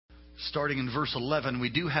starting in verse 11. We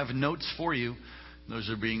do have notes for you. Those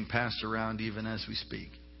are being passed around even as we speak.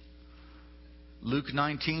 Luke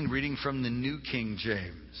 19, reading from the New King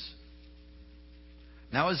James.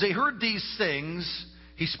 Now as they heard these things,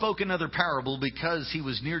 he spoke another parable because he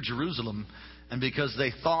was near Jerusalem and because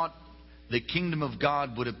they thought the kingdom of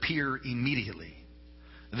God would appear immediately.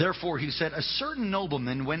 Therefore he said, a certain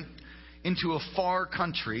nobleman went into a far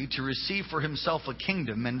country to receive for himself a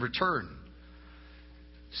kingdom and return.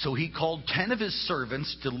 So he called 10 of his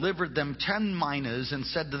servants, delivered them 10 minas, and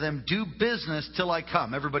said to them, do business till I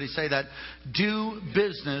come. Everybody say that. Do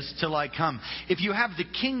business till I come. If you have the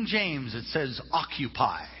King James, it says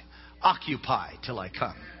occupy. Occupy till I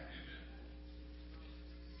come.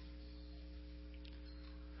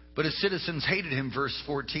 But his citizens hated him, verse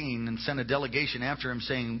 14, and sent a delegation after him,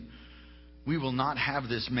 saying, we will not have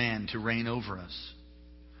this man to reign over us.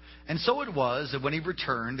 And so it was that when he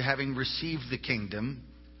returned, having received the kingdom,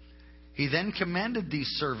 he then commanded these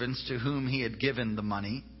servants to whom he had given the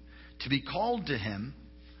money to be called to him,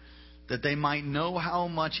 that they might know how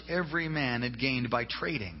much every man had gained by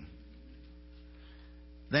trading.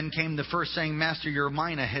 Then came the first, saying, Master, your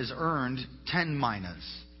mina has earned 10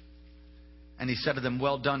 minas. And he said to them,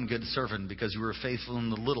 well done, good servant, because you were faithful in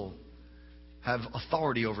the little, have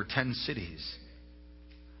authority over 10 cities.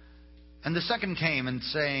 And the second came and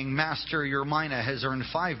saying, Master, your mina has earned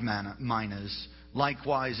 5 minas.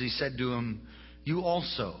 Likewise, he said to him, you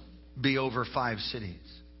also be over 5 cities.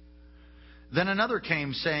 Then another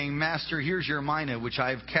came saying, Master, here's your mina, which I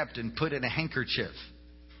have kept and put in a handkerchief.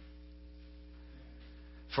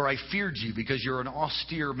 For I feared you, because you're an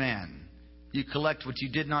austere man. You collect what you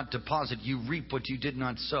did not deposit. You reap what you did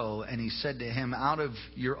not sow. And he said to him, out of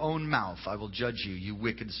your own mouth I will judge you, you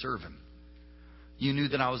wicked servant. You knew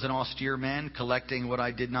that I was an austere man, collecting what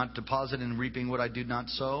I did not deposit and reaping what I did not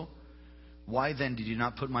sow. Why then did you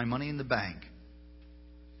not put my money in the bank,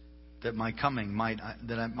 that at my coming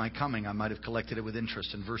I might have collected it with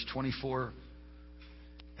interest? In verse 24,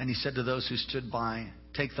 and he said to those who stood by,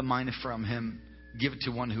 take the mina from him, give it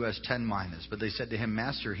to one who has 10 minas. But they said to him,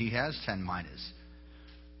 Master, he has 10 minas.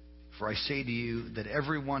 For I say to you that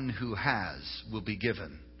everyone who has will be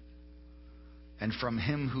given, and from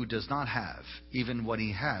him who does not have, even what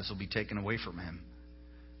he has will be taken away from him.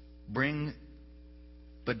 Bring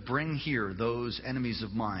here those enemies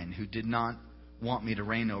of mine who did not want me to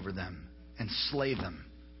reign over them, and slay them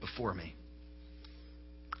before me.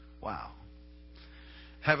 Wow.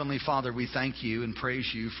 Heavenly Father, we thank you and praise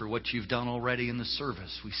you for what you've done already in the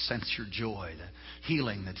service. We sense your joy, the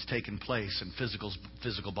healing that's taken place in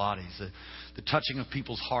physical bodies, the touching of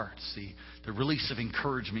people's hearts, the release of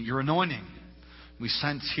encouragement, your anointing we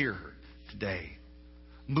sense here today.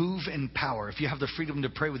 Move in power. If you have the freedom to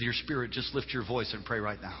pray with your spirit, just lift your voice and pray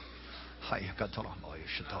right now.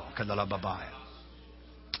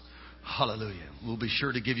 Hallelujah. We'll be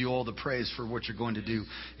sure to give you all the praise for what you're going to do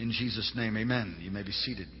in Jesus' name. Amen. You may be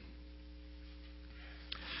seated.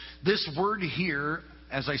 This word here,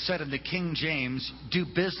 as I said in the King James, do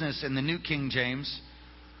business in the New King James.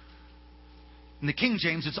 In the King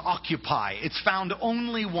James, it's occupy. It's found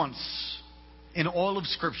only once in all of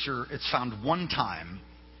Scripture. It's found one time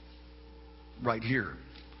right here.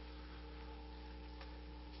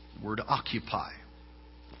 The word occupy.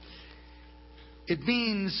 It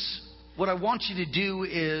means what I want you to do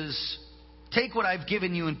is take what I've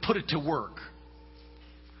given you and put it to work.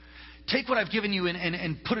 Take what I've given you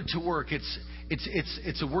and put it to work.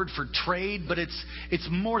 It's a word for trade, but it's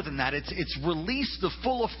more than that. It's release the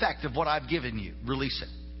full effect of what I've given you. Release it.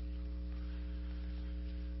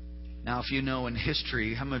 Now, if you know in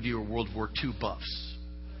history, how many of you are World War II buffs?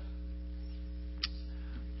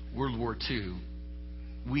 World War II,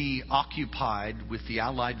 we occupied with the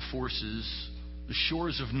Allied forces the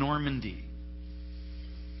shores of Normandy.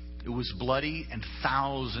 It was bloody and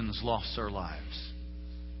thousands lost their lives.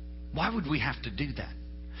 Why would we have to do that?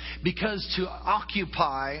 Because to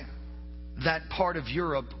occupy that part of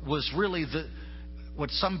Europe was really what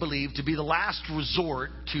some believe to be the last resort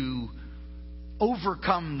to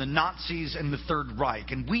overcome the Nazis and the Third Reich.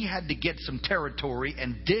 And we had to get some territory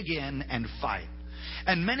and dig in and fight.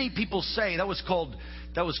 And many people say that was called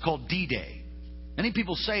D-Day. Many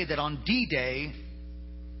people say that on D-Day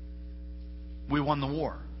we won the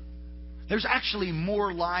war. There's actually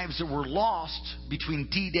more lives that were lost between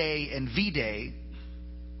D-Day and V-Day.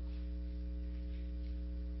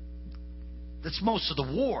 That's most of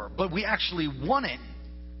the war, but we actually won it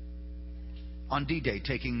on D-Day,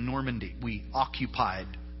 taking Normandy. We occupied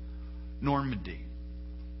Normandy.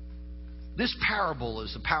 This parable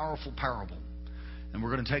is a powerful parable, and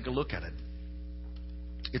we're going to take a look at it.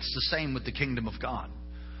 It's the same with the kingdom of God.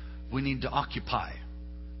 we need to occupy.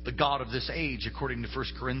 The God of this age, according to 1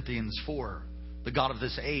 Corinthians 4, the God of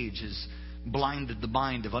this age has blinded the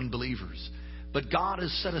mind of unbelievers. But God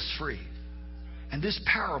has set us free. And this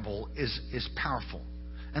parable is powerful.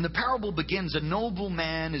 And the parable begins, a noble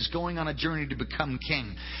man is going on a journey to become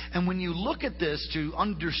king. And when you look at this to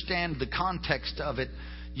understand the context of it,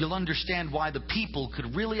 you'll understand why the people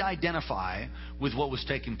could really identify with what was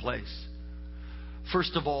taking place.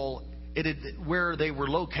 First of all, where they were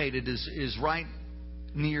located is right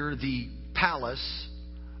near the palace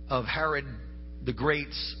of Herod the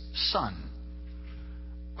Great's son.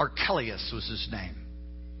 Archelaus was his name.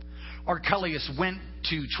 Archelaus went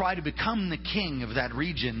to try to become the king of that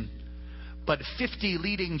region, but 50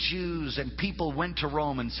 leading Jews and people went to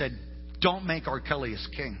Rome and said, don't make Archelaus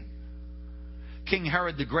king. King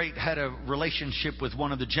Herod the Great had a relationship with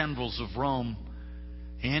one of the generals of Rome.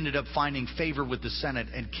 He ended up finding favor with the Senate,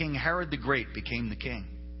 and King Herod the Great became the king.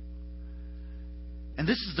 And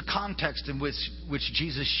this is the context in which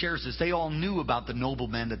Jesus shares this. They all knew about the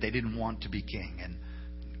nobleman that they didn't want to be king. And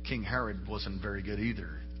King Herod wasn't very good either.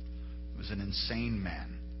 He was an insane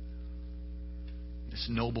man. This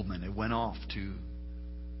nobleman, it went off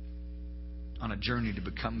on a journey to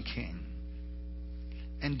become king.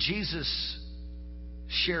 And Jesus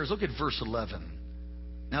shares, look at verse 11.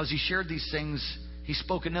 Now as he shared these things, he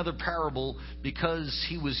spoke another parable because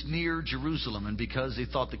he was near Jerusalem and because they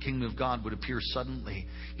thought the kingdom of God would appear suddenly.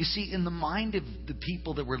 You see, in the mind of the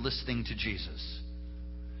people that were listening to Jesus,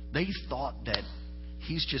 they thought that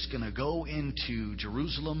he's just going to go into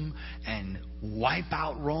Jerusalem and wipe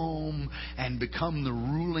out Rome and become the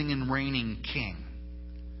ruling and reigning king.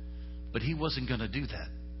 But he wasn't going to do that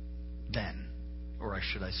then, or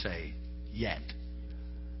should I say, yet.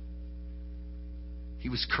 He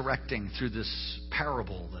was correcting through this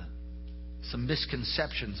parable some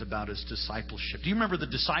misconceptions about his discipleship. Do you remember the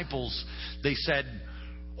disciples? They said,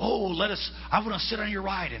 "Oh, I want to sit on your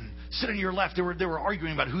right and sit on your left." They were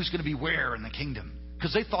arguing about who's going to be where in the kingdom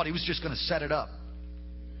because they thought he was just going to set it up.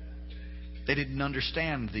 They didn't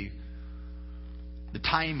understand the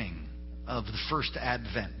timing of the first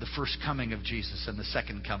advent, the first coming of Jesus and the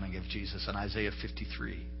second coming of Jesus in Isaiah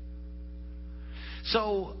 53.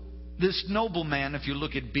 So this nobleman, if you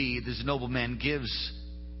look at B, this nobleman gives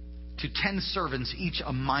to 10 servants each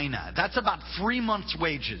a mina. That's about 3 months'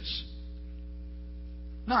 wages.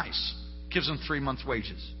 Nice. Gives them 3 months'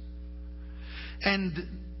 wages. And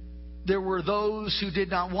there were those who did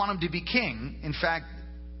not want him to be king. In fact,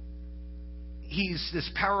 Jesus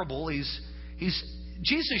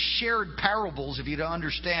shared parables, if you don't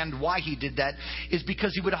understand why he did that, is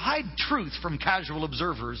because he would hide truth from casual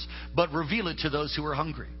observers, but reveal it to those who were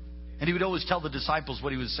hungry. And he would always tell the disciples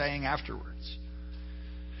what he was saying afterwards.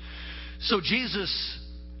 So Jesus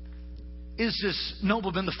is this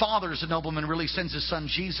nobleman. The father is a nobleman, really sends his son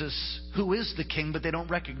Jesus, who is the king, but they don't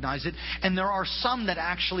recognize it. And there are some that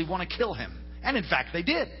actually want to kill him. And in fact, they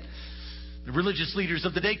did. The religious leaders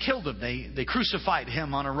of the day killed him. They crucified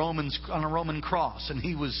him on a Roman cross. And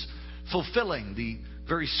he was fulfilling the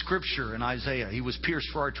very scripture in Isaiah. He was pierced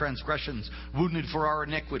for our transgressions, wounded for our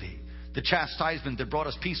iniquity. The chastisement that brought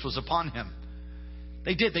us peace was upon him.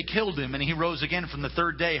 They did. They killed him, and he rose again from the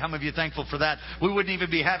third day. How many of you are thankful for that? We wouldn't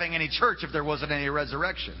even be having any church if there wasn't any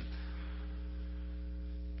resurrection.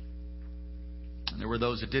 And there were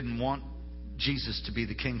those that didn't want Jesus to be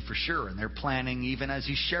the king for sure, and they're planning, even as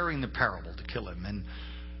he's sharing the parable, to kill him. And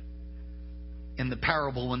in the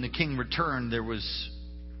parable, when the king returned, there was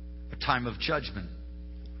a time of judgment.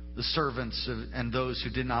 The servants and those who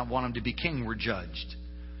did not want him to be king were judged.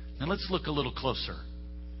 Now let's look a little closer.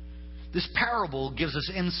 This parable gives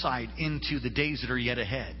us insight into the days that are yet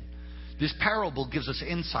ahead. This parable gives us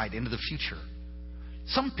insight into the future.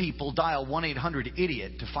 Some people dial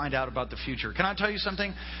 1-800-IDIOT to find out about the future. Can I tell you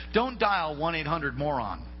something? Don't dial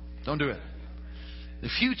 1-800-MORON. Don't do it. The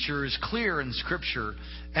future is clear in Scripture.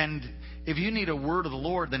 And if you need a word of the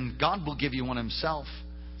Lord, then God will give you one himself.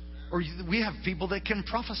 Or we have people that can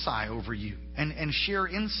prophesy over you and share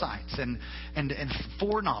insights and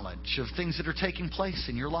foreknowledge of things that are taking place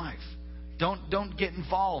in your life. Don't get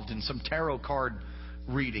involved in some tarot card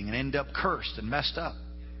reading and end up cursed and messed up.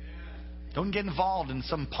 Don't get involved in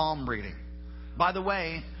some palm reading. By the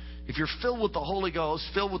way, if you're filled with the Holy Ghost,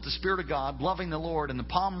 filled with the Spirit of God, loving the Lord, and the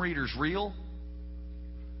palm reader's real,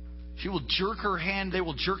 she will jerk her hand. They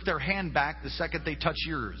will jerk their hand back the second they touch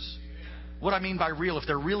yours. What I mean by real, if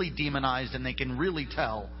they're really demonized and they can really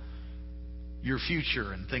tell your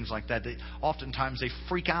future and things like that, oftentimes they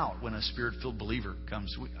freak out when a Spirit-filled believer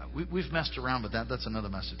comes. We've messed around with that. That's another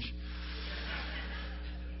message.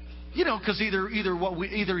 Because either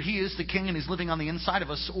He is the King and He's living on the inside of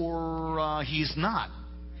us, or He's not.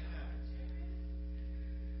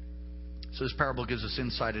 So this parable gives us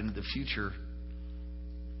insight into the future.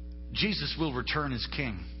 Jesus will return as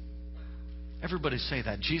King. Everybody say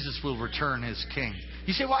that. Jesus will return as King.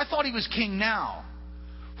 You say, well, I thought He was King now.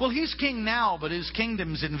 Well, He's King now, but His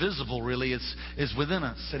kingdom's invisible, really. It's within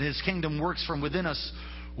us. And His kingdom works from within us,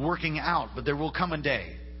 working out. But there will come a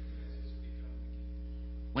day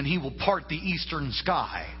when He will part the eastern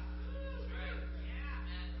sky.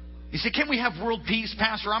 You say, can we have world peace?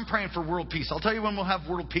 Pastor, I'm praying for world peace. I'll tell you when we'll have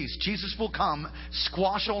world peace. Jesus will come,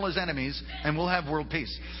 squash all His enemies, and we'll have world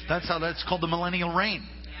peace. That's called the millennial reign.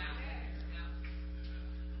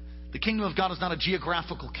 The kingdom of God is not a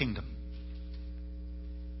geographical kingdom.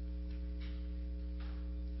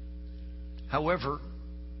 However,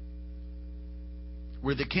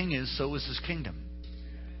 where the king is, so is His kingdom.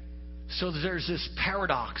 So there's this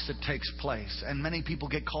paradox that takes place, and many people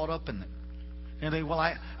get caught up in it. And they, well,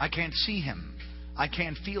 I can't see Him. I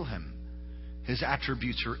can't feel Him. His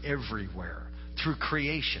attributes are everywhere. Through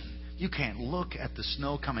creation. You can't look at the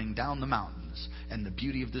snow coming down the mountains and the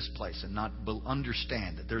beauty of this place and not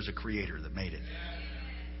understand that there's a Creator that made it.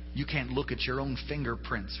 You can't look at your own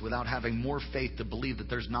fingerprints without having more faith to believe that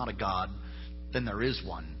there's not a God than there is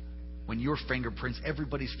one. When your fingerprints,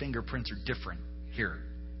 everybody's fingerprints are different here.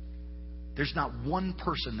 There's not one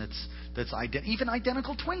person that's identical. Even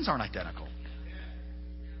identical twins aren't identical.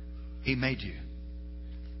 He made you.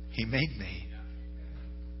 He made me.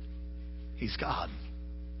 He's God.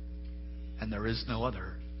 And there is no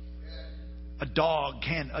other. A dog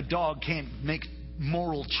can't make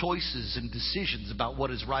moral choices and decisions about what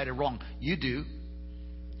is right or wrong. You do.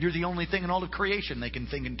 You're the only thing in all of creation they can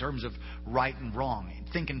think in terms of right and wrong.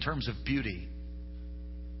 Think in terms of beauty.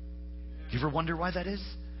 Do you ever wonder why that is?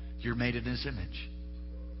 You're made in His image.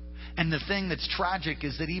 And the thing that's tragic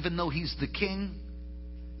is that even though He's the king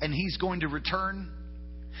and He's going to return,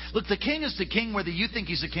 look, the king is the king whether you think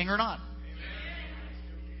He's a king or not.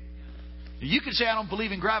 You can say, I don't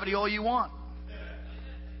believe in gravity all you want.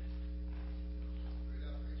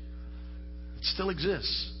 It still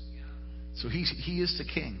exists. So He is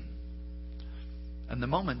the king. And the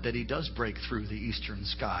moment that He does break through the eastern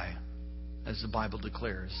sky, as the Bible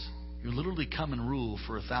declares, you literally come and rule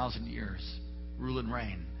for 1,000 years. Rule and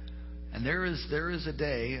reign. And there is a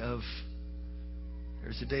day of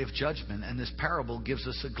judgment. And this parable gives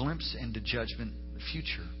us a glimpse into judgment in the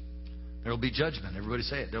future. There will be judgment. Everybody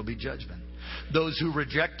say it. There will be judgment. Those who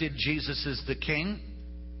rejected Jesus as the king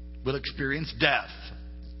will experience death.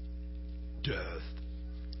 Death.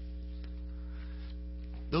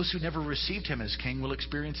 Those who never received Him as king will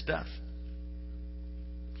experience death.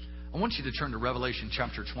 I want you to turn to Revelation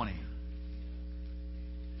chapter 20.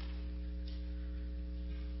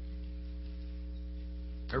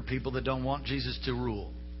 There are people that don't want Jesus to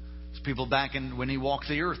rule. There's people back when He walked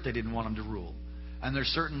the earth, they didn't want Him to rule. And there's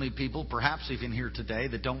certainly people, perhaps even here today,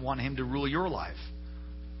 that don't want Him to rule your life.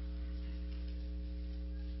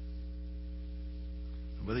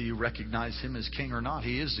 Whether you recognize Him as king or not,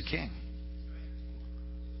 He is the king.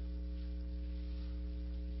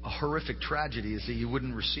 A horrific tragedy is that you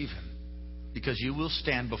wouldn't receive Him, because you will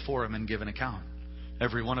stand before Him and give an account.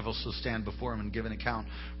 Every one of us will stand before Him and give an account.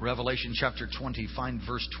 Revelation chapter 20, find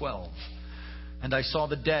verse 12. And I saw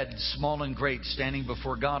the dead, small and great, standing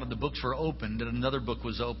before God, and the books were opened, and another book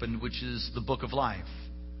was opened, which is the book of life.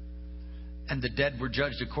 And the dead were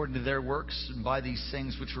judged according to their works, and by these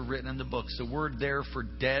things which were written in the books. The word there for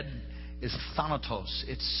dead is thanatos.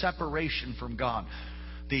 It's separation from God.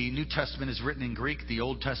 The New Testament is written in Greek. The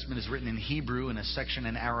Old Testament is written in Hebrew and a section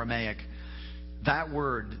in Aramaic. That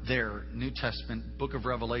word there, New Testament, book of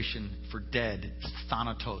Revelation, for dead,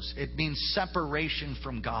 thanatos. It means separation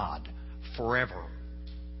from God forever.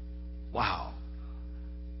 Wow.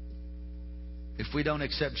 If we don't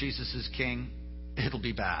accept Jesus as king, it'll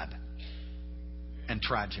be bad and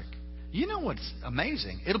tragic. You know what's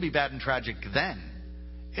amazing? It'll be bad and tragic then.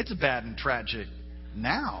 It's bad and tragic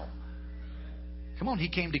now. Come on, He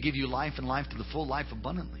came to give you life and life to the full, life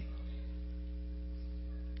abundantly.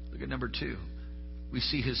 Look at number 2. We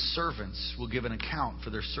see His servants will give an account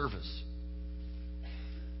for their service.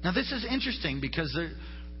 Now this is interesting because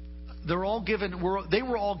they're all given. They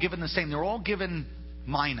were all given the same. They're all given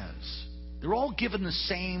minas. They're all given the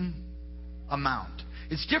same amount.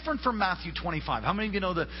 It's different from Matthew 25. How many of you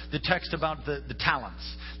know the text about the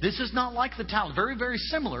talents? This is not like the talent. Very, very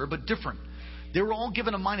similar, but different. They were all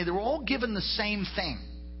given a mina. They were all given the same thing.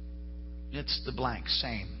 It's the blank,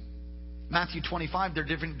 same. Matthew 25, they're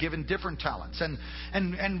given different talents.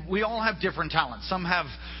 And we all have different talents. Some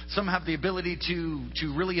have the ability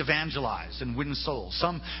to really evangelize and win souls.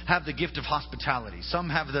 Some have the gift of hospitality. Some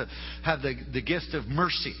have the gift of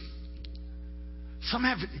mercy.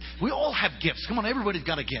 We all have gifts. Come on, everybody's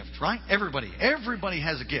got a gift, right? Everybody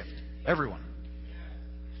has a gift. Everyone.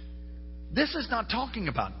 This is not talking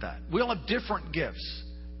about that. We all have different gifts.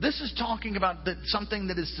 This is talking about something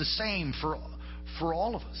that is the same for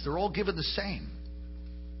all of us. They're all given the same.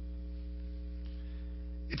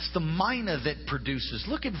 It's the mina that produces.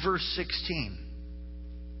 Look at verse 16.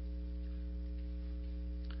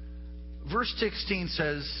 Verse 16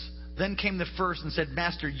 says, then came the first and said,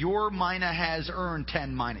 Master, your mina has earned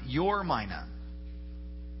 10 mina. Your mina.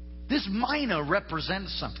 This mina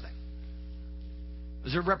represents something.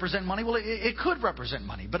 Does it represent money? Well, it could represent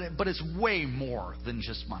money, but it's way more than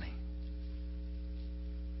just money.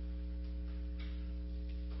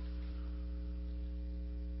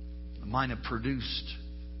 The mina produced.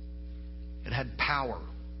 It had power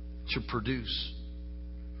to produce.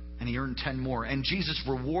 And he earned 10 more. And Jesus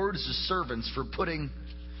rewards the servants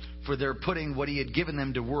for their putting what he had given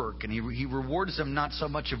them to work. And he rewards them not so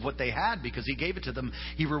much of what they had because he gave it to them.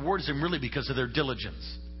 He rewards them really because of their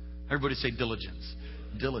diligence. Everybody say diligence.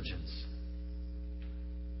 Diligence.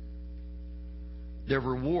 Their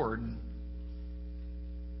reward.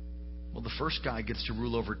 Well, the first guy gets to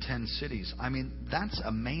rule over 10 cities. I mean, that's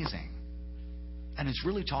amazing. And it's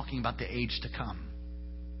really talking about the age to come.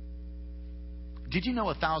 Did you know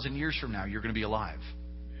 1,000 years from now you're going to be alive?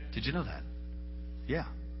 Did you know that? Yeah.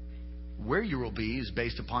 Where you will be is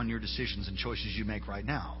based upon your decisions and choices you make right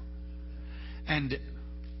now. And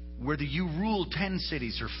whether you rule 10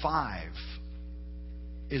 cities or 5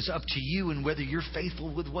 is up to you, and whether you're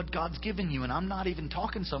faithful with what God's given you. And I'm not even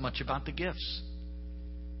talking so much about the gifts.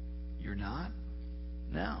 You're not?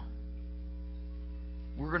 No.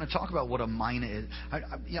 We're going to talk about what a mina is.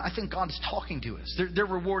 I think God's talking to us. Their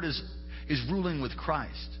reward is ruling with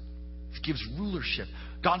Christ. It gives rulership.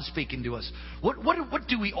 God's speaking to us. What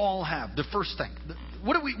do we all have? The first thing.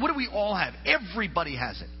 What do we all have? Everybody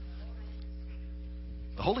has it.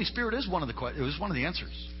 The Holy Spirit is one of the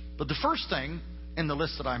answers. But the first thing in the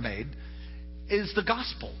list that I made is the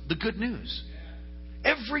gospel, the good news.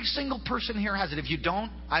 Every single person here has it. If you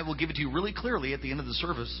don't, I will give it to you really clearly at the end of the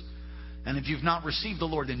service. And if you've not received the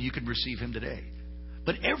Lord, then you can receive Him today.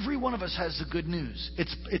 But every one of us has the good news.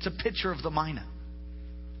 It's a picture of the mina.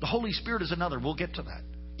 The Holy Spirit is another. We'll get to that.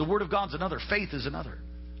 The Word of God's another. Faith is another.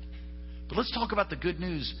 But let's talk about the good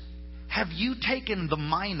news. Have you taken the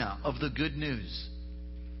mina of the good news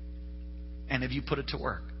and have you put it to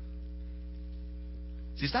work?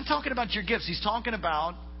 See, he's not talking about your gifts. He's talking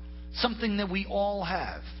about something that we all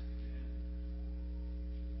have.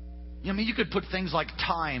 I mean, you could put things like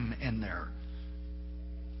time in there.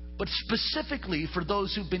 But specifically for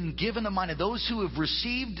those who've been given a mina, those who have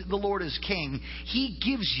received the Lord as King, He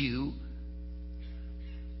gives you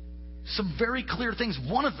some very clear things.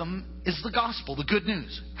 One of them is the gospel, the good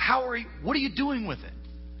news. What are you doing with it?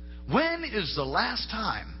 When is the last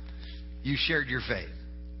time you shared your faith?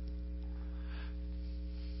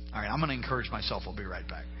 All right, I'm going to encourage myself. I'll be right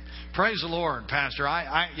back. Praise the Lord, Pastor.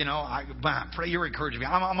 I pray you're encouraging me.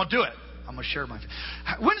 I'm going to do it. I'm going to share my faith.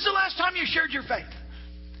 When's the last time you shared your faith?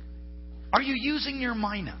 Are you using your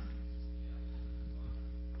mina?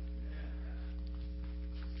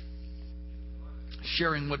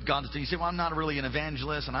 Sharing what God's doing. You say, well, I'm not really an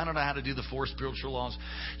evangelist and I don't know how to do the 4 spiritual laws.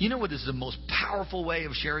 You know what is the most powerful way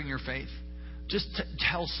of sharing your faith? Just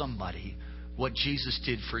tell somebody what Jesus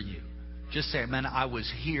did for you. Just say, man, I was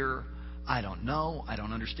here. I don't know. I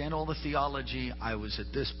don't understand all the theology. I was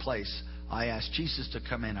at this place. I asked Jesus to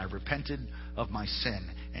come in. I repented of my sin.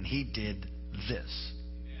 And He did this.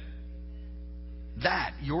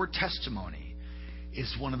 That, your testimony,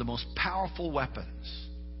 is one of the most powerful weapons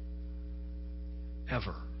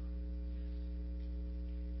ever.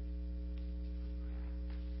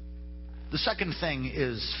 The second thing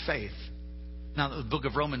is faith. Now, the book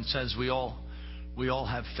of Romans says we all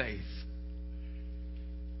have faith.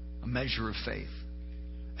 A measure of faith.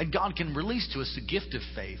 And God can release to us the gift of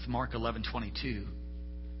faith. Mark 11:22.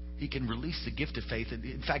 He can release the gift of faith.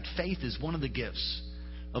 In fact, faith is one of the gifts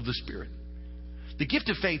of the Spirit. The gift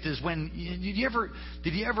of faith is when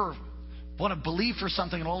did you ever want to believe for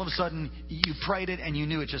something and all of a sudden you prayed it and you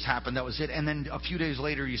knew it just happened. That was it. And then a few days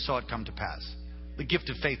later you saw it come to pass. The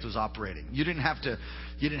gift of faith was operating. You didn't have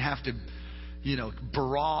to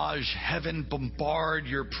barrage heaven bombard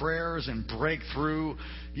your prayers and break through,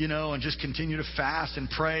 and just continue to fast and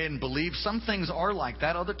pray and believe. Some things are like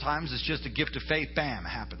that. Other times it's just a gift of faith. Bam, it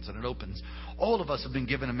happens and it opens. All of us have been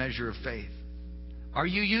given a measure of faith. Are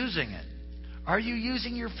you using it? Are you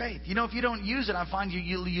using your faith? If you don't use it, I find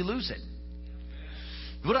you lose it.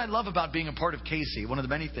 What I love about being a part of KC, one of the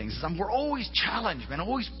many things, is we're always challenged, man,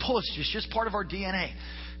 always pushed. It's just part of our DNA.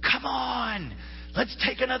 Come on. Let's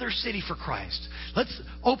take another city for Christ. Let's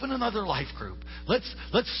open another life group. Let's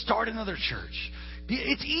start another church.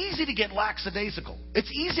 It's easy to get lackadaisical.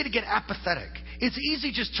 It's easy to get apathetic. It's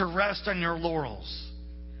easy just to rest on your laurels.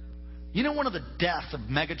 One of the deaths of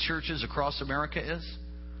mega churches across America is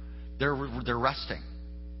they're resting.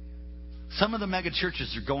 Some of the mega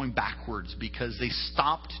churches are going backwards because they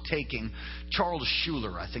stopped taking Charles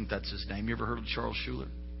Schuller. I think that's his name. You ever heard of Charles Schuller?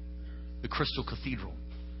 The Crystal Cathedral.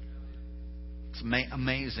 It's an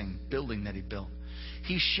amazing building that he built.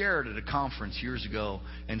 He shared at a conference years ago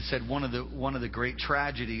and said one of the great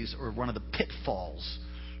tragedies, or one of the pitfalls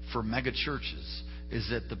for mega churches, is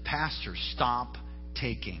that the pastors stop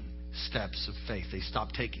taking steps of faith. They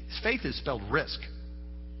stop taking. Faith is spelled risk.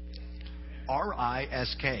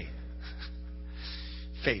 R-I-S-K.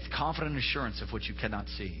 Faith, confident assurance of what you cannot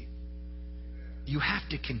see. You have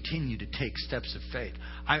to continue to take steps of faith.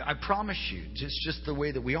 I promise you, just the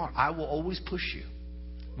way that we are, I will always push you.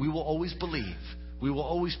 We will always believe. We will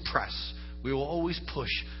always press. We will always push,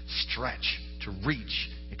 stretch, to reach,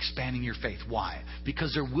 expanding your faith. Why?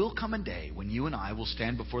 Because there will come a day when you and I will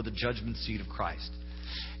stand before the judgment seat of Christ.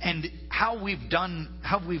 And how we've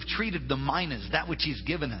treated the minas, that which He's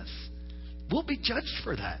given us, we'll be judged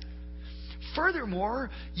for that. Furthermore,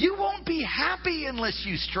 you won't be happy unless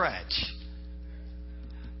you stretch.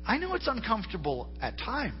 I know it's uncomfortable at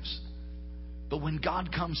times, but when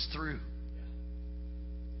God comes through.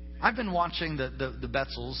 I've been watching the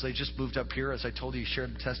Betzels. They just moved up here, as I told you,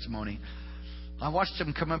 shared the testimony. I watched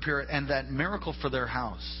them come up here, and that miracle for their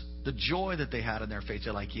house, the joy that they had in their faith.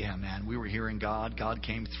 They're like, yeah, man, we were hearing God. God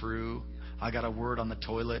came through. I got a word on the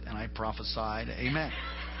toilet, and I prophesied. Amen.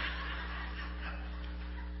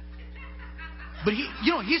 But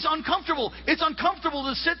he's uncomfortable. It's uncomfortable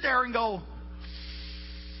to sit there and go,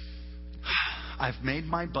 I've made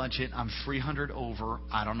my budget. I'm 300 over.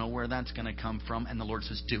 I don't know where that's going to come from. And the Lord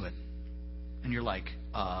says, do it. And you're like,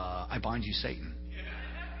 I bind you, Satan.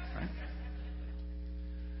 Right?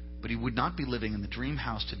 But he would not be living in the dream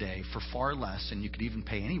house today for far less than you could even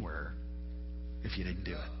pay anywhere if you didn't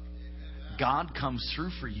do it. God comes through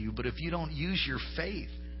for you, but if you don't use your faith,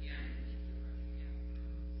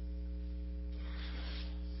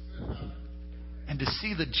 and to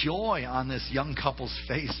see the joy on this young couple's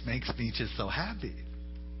face makes me just so happy.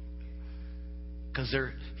 Because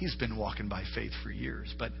he's been walking by faith for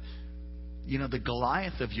years. But, the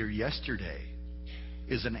Goliath of your yesterday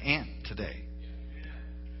is an ant today.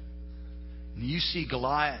 And you see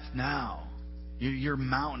Goliath now. Your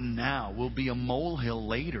mountain now will be a molehill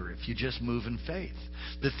later if you just move in faith.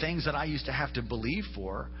 The things that I used to have to believe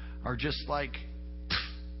for are just like...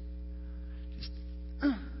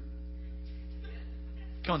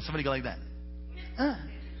 Come on, somebody go like that.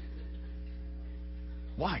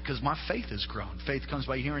 Why? Because my faith has grown. Faith comes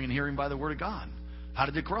by hearing, and hearing by the Word of God. How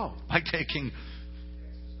did it grow?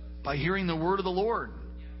 By hearing the Word of the Lord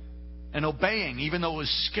and obeying, even though it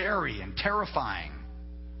was scary and terrifying.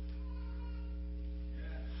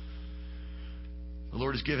 The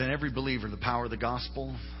Lord has given every believer the power of the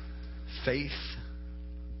gospel, faith,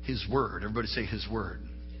 His Word. Everybody say His Word.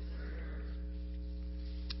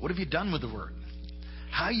 What have you done with the Word?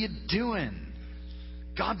 How you doing?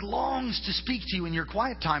 God longs to speak to you in your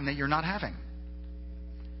quiet time that you're not having.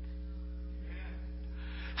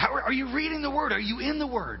 How are you reading the Word? Are you in the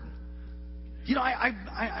Word?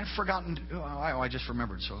 I've forgotten. I just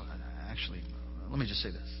remembered. So actually, let me just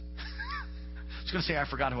say this. I was going to say I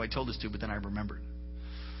forgot who I told this to, but then I remembered.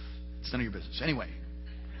 It's none of your business. Anyway,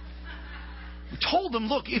 we told them,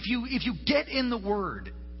 look, if you get in the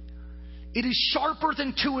Word, it is sharper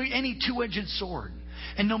than any two-edged sword.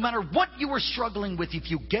 And no matter what you are struggling with, if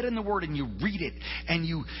you get in the Word and you read it and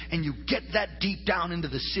you get that deep down into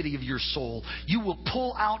the city of your soul, you will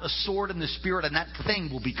pull out a sword in the Spirit, and that thing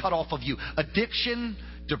will be cut off of you. Addiction,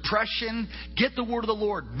 depression, get the Word of the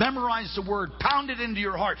Lord. Memorize the Word. Pound it into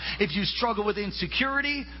your heart. If you struggle with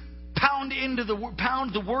insecurity, pound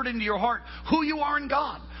the Word into your heart. Who you are in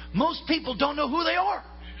God. Most people don't know who they are.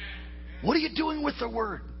 What are you doing with the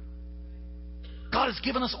Word? God has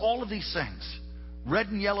given us all of these things. Red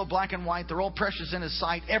and yellow, black and white, they're all precious in His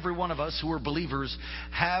sight. Every one of us who are believers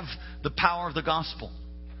have the power of the gospel.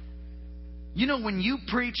 When you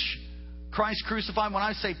preach Christ crucified. When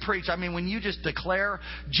I say preach, I mean when you just declare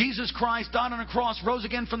Jesus Christ died on a cross, rose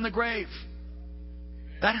again from the grave.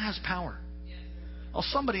 That has power. Well,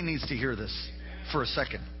 somebody needs to hear this for a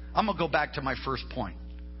second. I'm going to go back to my first point.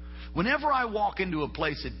 Whenever I walk into a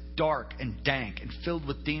place that's dark and dank and filled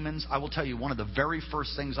with demons, I will tell you one of the very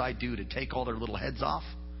first things I do to take all their little heads off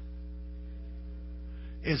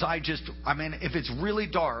is if it's really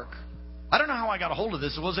dark, I don't know how I got a hold of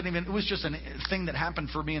this. It was just a thing that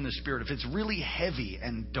happened for me in the Spirit. If it's really heavy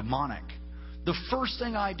and demonic, the first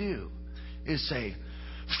thing I do is say,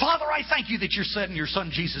 Father, I thank you that you're sending your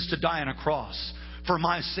Son Jesus to die on a cross for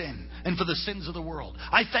my sin and for the sins of the world.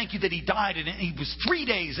 I thank you that He died and He was 3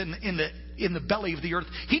 days in the belly of the earth.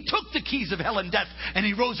 He took the keys of hell and death and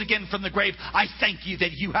He rose again from the grave. I thank you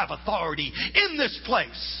that you have authority in this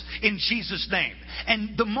place in Jesus' name.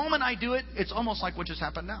 And the moment I do it, it's almost like what just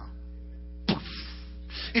happened now.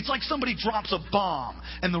 It's like somebody drops a bomb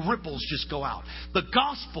and the ripples just go out. The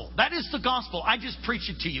gospel, that is the gospel. I just preach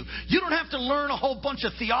it to you. You don't have to learn a whole bunch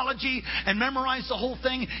of theology and memorize the whole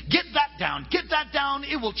thing. Get that down. Get that down.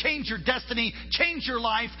 It will change your destiny, change your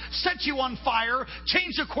life, set you on fire,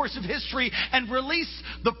 change the course of history, and release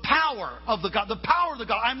the power of the God. The power of the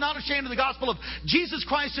God. I'm not ashamed of the gospel of Jesus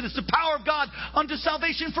Christ, and it's the power of God unto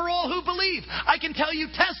salvation for all who believe. I can tell you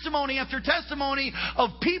testimony after testimony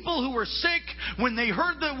of people who were sick when they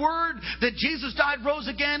heard the word that Jesus died, rose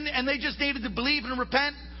again, and they just needed to believe and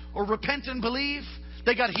repent, or repent and believe.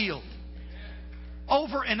 They got healed.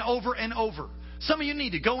 Over and over and over. Some of you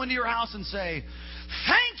need to go into your house and say,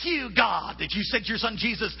 thank you, God, that you sent your Son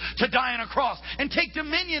Jesus to die on a cross, and take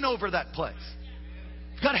dominion over that place.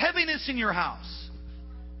 You've got heaviness in your house.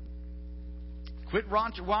 Quit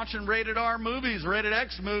watching rated R movies, rated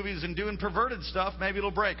X movies, and doing perverted stuff. Maybe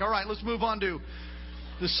it'll break. All right, let's move on to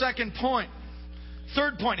the second point.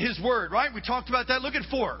 Third point, His Word, right? We talked about that. Look at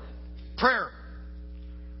 4. Prayer.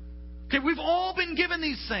 Okay, we've all been given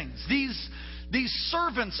these things. These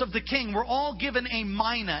servants of the King were all given a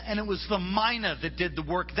mina, and it was the mina that did the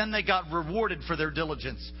work. Then they got rewarded for their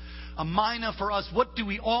diligence. A mina for us. What do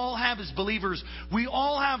we all have as believers? We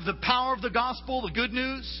all have the power of the gospel, the good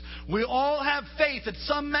news. We all have faith at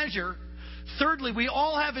some measure. Thirdly, we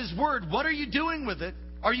all have His Word. What are you doing with it?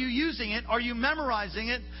 Are you using it? Are you memorizing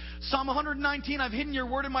it? Psalm 119, I've hidden your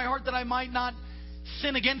word in my heart that I might not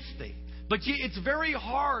sin against thee. But it's very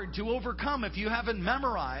hard to overcome if you haven't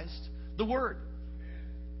memorized the word.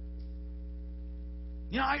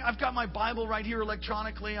 You know, I've got my Bible right here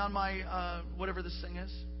electronically on my, whatever this thing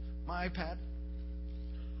is, my iPad.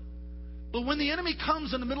 But when the enemy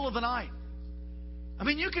comes in the middle of the night, I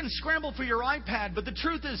mean, you can scramble for your iPad, but the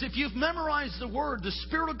truth is, if you've memorized the Word, the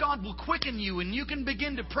Spirit of God will quicken you, and you can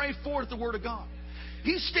begin to pray forth the Word of God.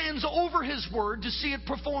 He stands over His Word to see it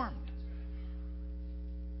performed.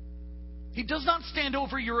 He does not stand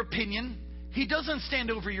over your opinion. He doesn't stand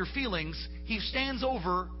over your feelings. He stands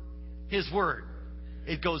over His Word.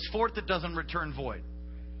 It goes forth, it doesn't return void.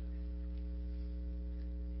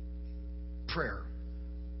 Prayer.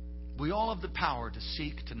 We all have the power to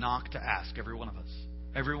seek, to knock, to ask, every one of us.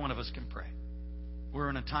 Every one of us can pray. We're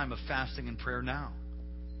in a time of fasting and prayer now.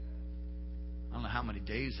 I don't know how many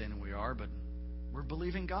days in we are, but we're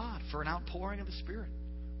believing God for an outpouring of the Spirit.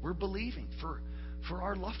 We're believing for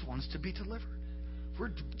our loved ones to be delivered.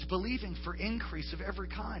 We're believing for increase of every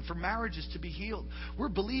kind, for marriages to be healed. We're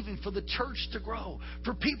believing for the church to grow,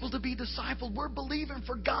 for people to be discipled. We're believing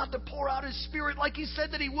for God to pour out His Spirit like He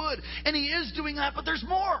said that He would. And He is doing that, but there's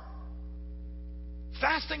more.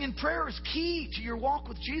 Fasting and prayer is key to your walk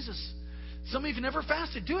with Jesus. Some of you never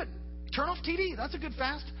fasted. Do it. Turn off TV. That's a good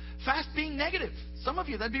fast. Fast being negative. Some of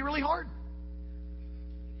you, that'd be really hard.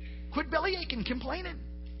 Quit belly aching, complaining.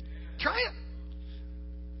 Try it.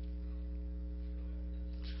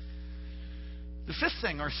 The fifth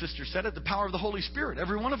thing our sister said it, the power of the Holy Spirit.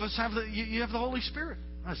 Every one of us you have the Holy Spirit.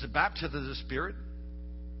 That's the baptism of the Spirit,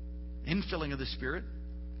 infilling of the Spirit.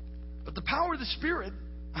 But the power of the Spirit,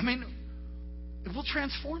 I mean, it will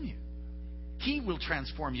transform you. He will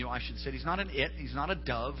transform you, I should say. He's not an it. He's not a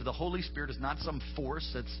dove. The Holy Spirit is not some force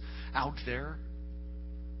that's out there.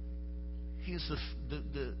 He is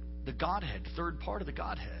the Godhead, third part of the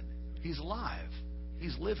Godhead. He's alive.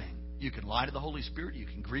 He's living. You can lie to the Holy Spirit. You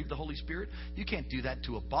can grieve the Holy Spirit. You can't do that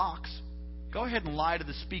to a box. Go ahead and lie to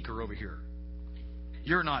the speaker over here.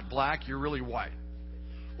 You're not black. You're really white.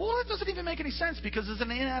 Well, that doesn't even make any sense because it's an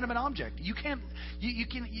inanimate object. You can't.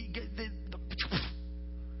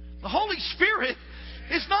 The Holy Spirit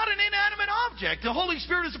is not an inanimate object. The Holy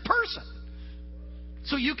Spirit is a person.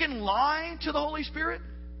 So you can lie to the Holy Spirit.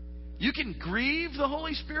 You can grieve the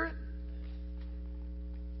Holy Spirit.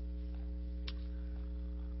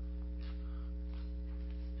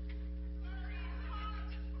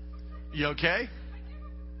 You okay?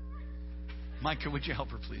 Micah, would you help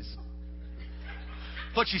her, please?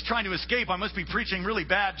 Look, she's trying to escape. I must be preaching really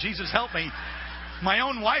bad. Jesus, help me. My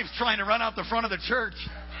own wife's trying to run out the front of the church.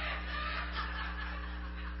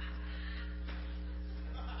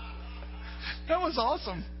 That was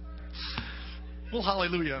awesome. Well,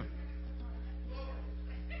 hallelujah.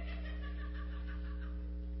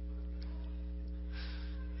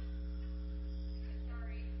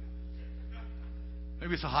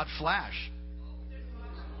 Maybe it's a hot flash.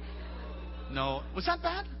 No. Was that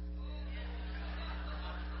bad?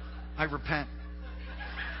 I repent.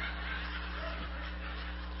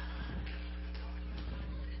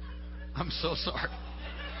 I'm so sorry.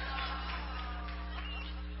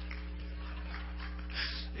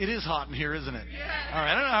 It is hot in here, isn't it? All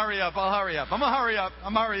right, I'm going to hurry up. I'll hurry up. I'm going to hurry up.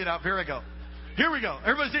 I'm hurrying up. Here I go. Here we go.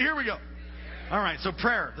 Everybody say, here we go. All right, so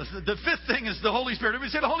prayer. The fifth thing is the Holy Spirit.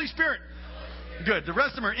 Everybody say the Holy Spirit. Good. The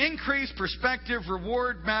rest of them are increase, perspective,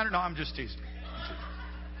 reward, matter. No, I'm just teasing.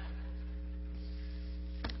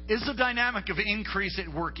 Is the dynamic of increase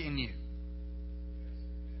at work in you?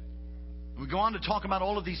 We go on to talk about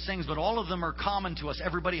all of these things, but all of them are common to us.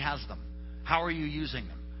 Everybody has them. How are you using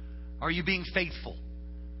them? Are you being faithful?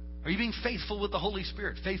 Are you being faithful with the Holy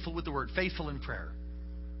Spirit? Faithful with the Word? Faithful in prayer?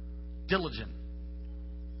 Diligent?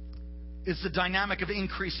 Is the dynamic of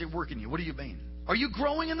increase at work in you? What do you mean? Are you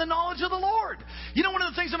growing in the knowledge of the Lord? You know, one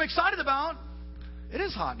of the things I'm excited about, it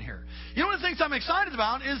is hot in here. You know, one of the things I'm excited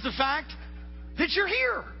about is the fact that you're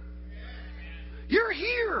here. You're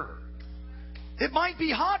here. It might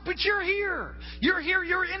be hot, but you're here. You're here.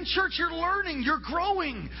 You're in church. You're learning. You're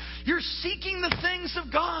growing. You're seeking the things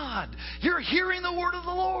of God. You're hearing the word of the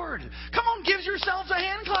Lord. Come on, give yourselves a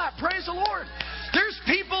hand clap. Praise the Lord. There's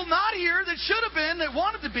people not here that should have been, that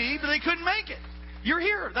wanted to be, but they couldn't make it. You're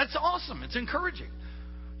here. That's awesome. It's encouraging.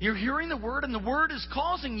 You're hearing the word, and the word is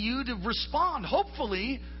causing you to respond,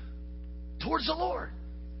 hopefully, towards the Lord.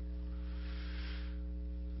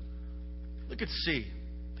 Look at C.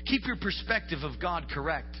 Keep your perspective of God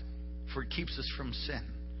correct, for it keeps us from sin.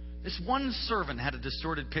 This one servant had a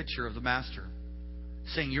distorted picture of the master,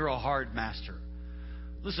 saying, you're a hard master.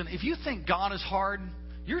 Listen, if you think God is hard,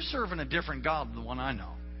 you're serving a different God than the one I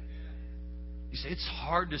know. You say, it's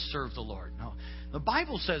hard to serve the Lord. No. The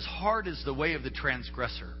Bible says hard is the way of the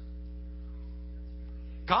transgressor.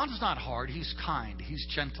 God's not hard. He's kind. He's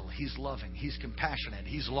gentle. He's loving. He's compassionate.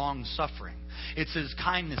 He's long-suffering. It's His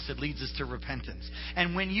kindness that leads us to repentance.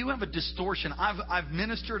 And when you have a distortion, I've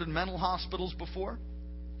ministered in mental hospitals before.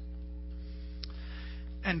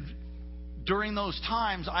 And during those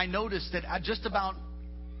times, I noticed that just about,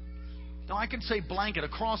 I could say blanket,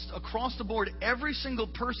 across the board, every single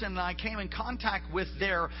person that I came in contact with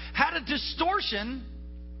there had a distortion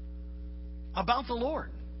about the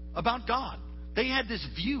Lord, about God. They had this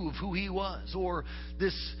view of who He was, or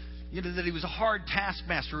this, that He was a hard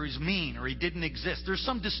taskmaster, or He's mean, or He didn't exist. There's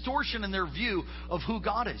some distortion in their view of who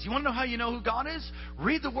God is. You want to know how you know who God is?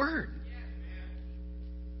 Read the Word.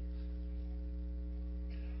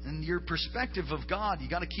 And your perspective of God, you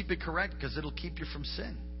got to keep it correct, because it'll keep you from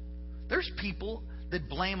sin. There's people that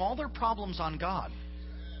blame all their problems on God.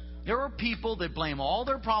 There are people that blame all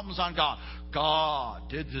their problems on God. God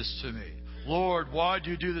did this to me. Lord, why did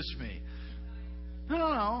you do this to me?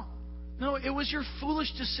 No, it was your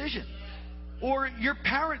foolish decision. Or your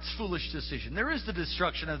parents' foolish decision. There is the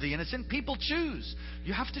destruction of the innocent. People choose.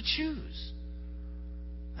 You have to choose.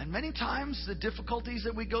 And many times the difficulties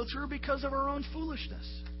that we go through are because of our own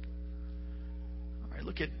foolishness. All right,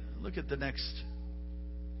 look at the next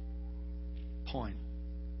point.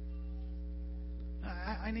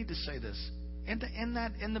 I need to say this. In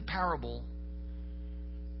the parable,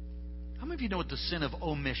 how many of you know what the sin of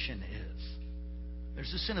omission is?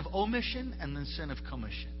 There's the sin of omission and the sin of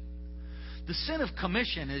commission. The sin of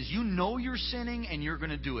commission is you know you're sinning and you're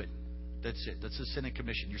going to do it. That's it. That's the sin of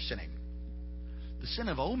commission. You're sinning. The sin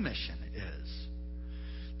of omission is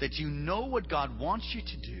that you know what God wants you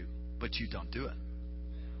to do, but you don't do it.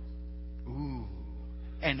 Ooh.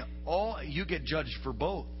 And you get judged for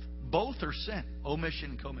both. Both are sin.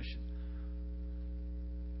 Omission and commission.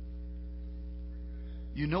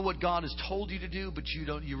 You know what God has told you to do, but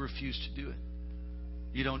you refuse to do it.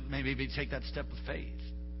 You don't maybe take that step of faith.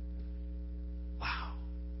 Wow.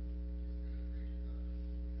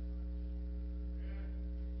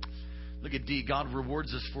 Look at D. God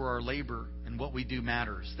rewards us for our labor, and what we do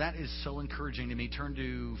matters. That is so encouraging to me. Turn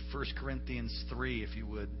to 1 Corinthians 3, if you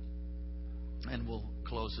would. And we'll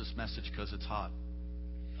close this message because it's hot.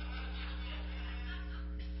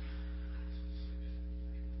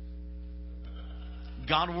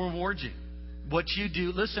 God will reward you. What you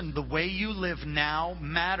do, listen, the way you live now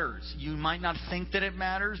matters. You might not think that it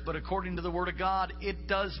matters, but according to the Word of God, it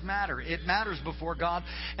does matter. It matters before God,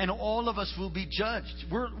 and all of us will be judged.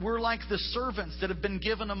 We're like the servants that have been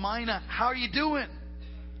given a mina. How are you doing?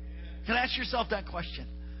 You can ask yourself that question.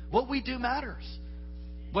 What we do matters.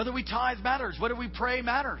 Whether we tithe matters. Whether we pray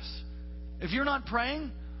matters. If you're not praying,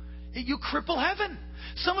 you cripple heaven.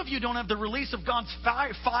 Some of you don't have the release of God's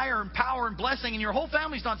fire and power and blessing, and your whole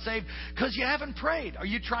family's not saved because you haven't prayed. Are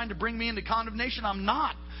you trying to bring me into condemnation? I'm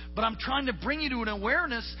not. But I'm trying to bring you to an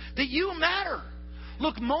awareness that you matter.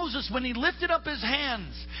 Look, Moses, when he lifted up his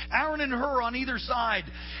hands, Aaron and Hur on either side,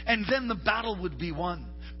 and then the battle would be won.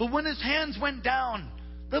 But when his hands went down,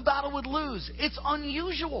 the battle would lose. It's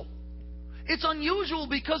unusual. It's unusual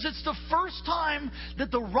because it's the first time that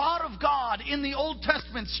the rod of God in the Old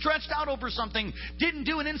Testament stretched out over something didn't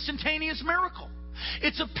do an instantaneous miracle.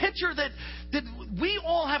 It's a picture that we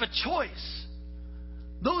all have a choice.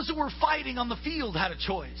 Those who were fighting on the field had a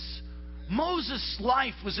choice. Moses'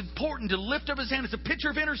 life was important to lift up his hand. It's a picture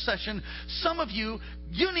of intercession. Some of you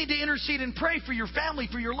need to intercede and pray for your family,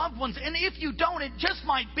 for your loved ones. And if you don't, it just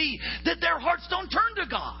might be that their hearts don't turn to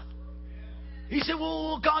God. He said,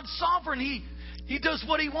 well, God's sovereign. He does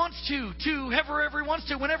what He wants to whoever He wants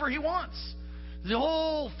to, whenever He wants. The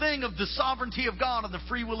whole thing of the sovereignty of God and the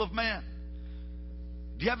free will of man.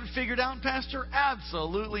 Do you have it figured out, Pastor?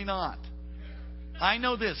 Absolutely not. I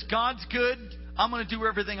know this. God's good. I'm going to do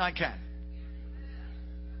everything I can.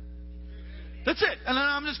 That's it. And then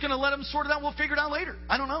I'm just going to let Him sort it out. We'll figure it out later.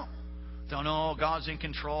 I don't know. Don't know. God's in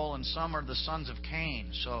control, and some are the sons of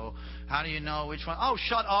Cain. So how do you know which one? Oh,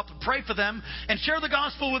 shut up. Pray for them and share the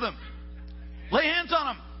gospel with them. Lay hands on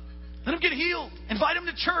them. Let them get healed. Invite them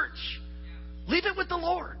to church. Leave it with the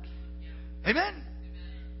Lord. Amen.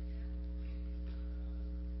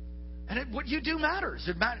 And what you do matters.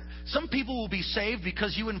 It matters. Some people will be saved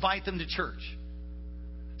because you invite them to church.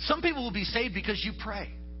 Some people will be saved because you pray.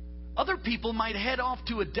 Other people might head off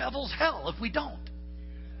to a devil's hell if we don't.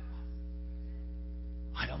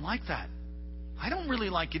 I don't like that. I don't really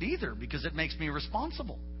like it either because it makes me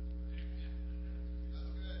responsible.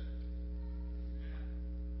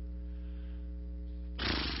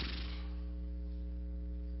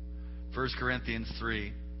 First Corinthians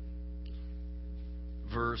 3,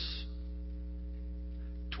 verse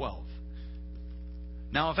 12.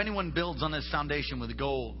 Now, if anyone builds on this foundation with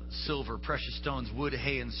gold, silver, precious stones, wood,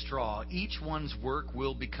 hay, and straw, each one's work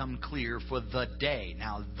will become clear for the day.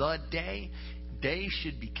 Now, the day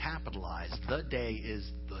should be capitalized. The day is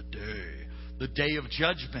the day. The day of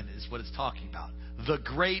judgment is what it's talking about. The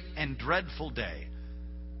great and dreadful day.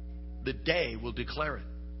 The day will declare it.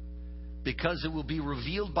 Because it will be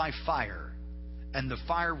revealed by fire, and the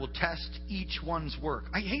fire will test each one's work.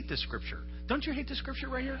 I hate this scripture. Don't you hate this scripture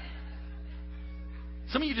right here?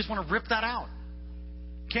 Some of you just want to rip that out.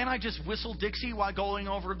 Can't I just whistle Dixie while going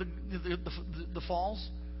over the falls?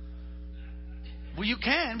 Well, you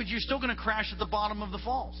can, but you're still going to crash at the bottom of the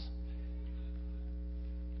falls.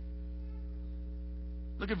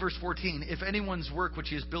 Look at verse 14. If anyone's work which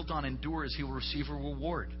he has built on endures, he will receive a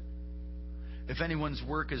reward. If anyone's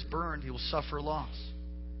work is burned, he will suffer loss.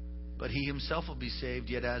 But he himself will be saved,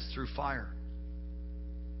 yet as through fire.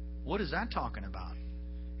 What is that talking about?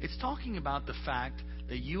 It's talking about the fact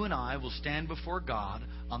that you and I will stand before God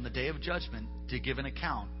on the day of judgment to give an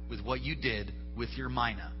account with what you did with your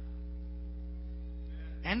mina.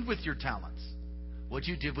 And with your talents. What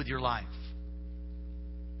you did with your life.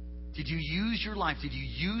 Did you use your life? Did you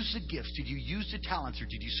use the gifts? Did you use the talents? Or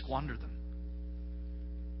did you squander them?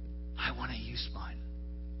 I want to use mine.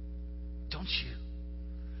 Don't you?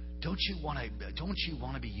 Don't you want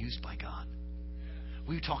to be used by God?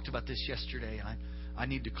 We talked about this yesterday, and I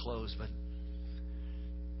need to close, but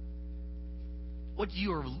what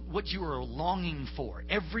you are longing for,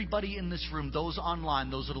 everybody in this room, those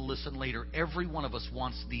online, those that'll listen later, every one of us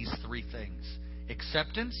wants these three things: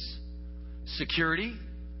 acceptance, security,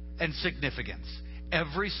 and significance.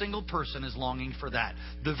 Every single person is longing for that.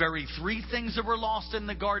 The very three things that were lost in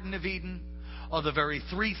the Garden of Eden are the very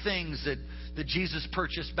three things that Jesus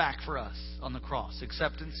purchased back for us on the cross: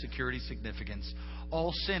 acceptance, security, significance.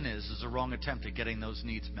 All sin is a wrong attempt at getting those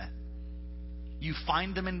needs met. You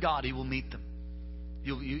find them in God, He will meet them.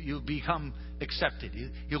 You'll become accepted.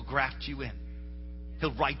 He'll graft you in.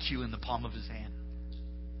 He'll write you in the palm of His hand.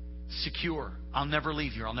 Secure. I'll never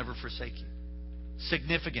leave you. I'll never forsake you.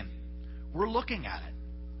 Significant. We're looking at it.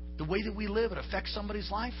 The way that we live, it affects somebody's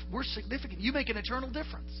life. We're significant. You make an eternal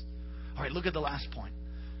difference. All right, look at the last point.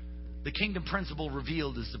 The kingdom principle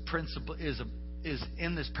revealed is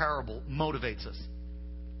in this parable motivates us.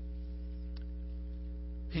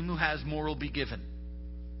 Him who has more will be given.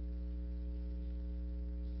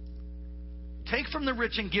 Take from the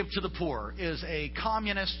rich and give to the poor is a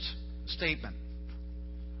communist statement.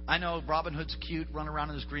 I know Robin Hood's cute, run around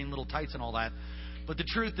in his green little tights and all that. But the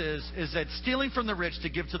truth is that stealing from the rich to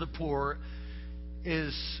give to the poor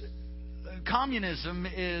is... Communism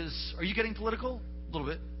is... Are you getting political? A little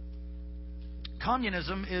bit.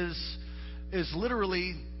 Communism is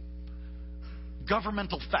literally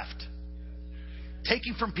governmental theft.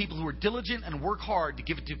 Taking from people who are diligent and work hard to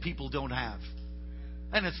give it to people who don't have.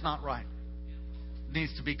 And it's not right. It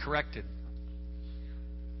needs to be corrected.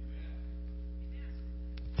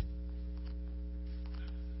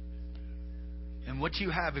 And what you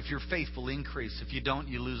have, if you're faithful, increase. If you don't,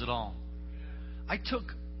 you lose it all. I took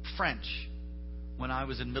French when I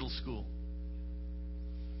was in middle school.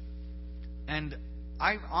 And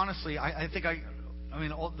I honestly, I think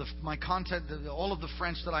my content, all of the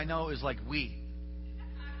French that I know is like oui.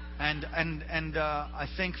 And I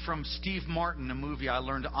think from Steve Martin, a movie, I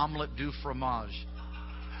learned omelette du fromage.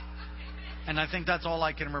 And I think that's all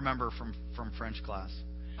I can remember from French class.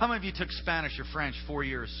 How many of you took Spanish or French 4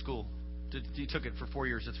 years school? You took it for 4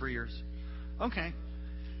 years or 3 years? Okay.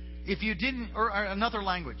 If you didn't, or another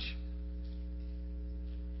language.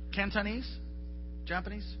 Cantonese?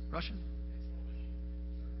 Japanese? Russian?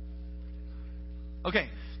 Okay.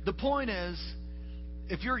 The point is,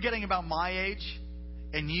 if you're getting about my age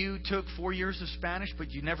and you took 4 years of Spanish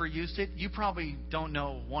but you never used it, you probably don't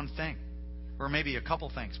know one thing. Or maybe a couple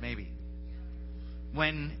things, maybe.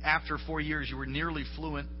 When after 4 years you were nearly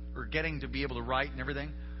fluent or getting to be able to write and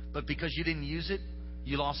everything, but because you didn't use it,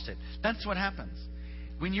 you lost it. That's what happens.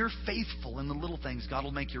 When you're faithful in the little things, God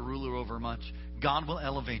will make you ruler over much. God will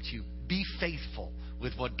elevate you. Be faithful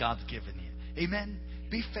with what God's given you. Amen?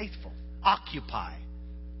 Be faithful. Occupy.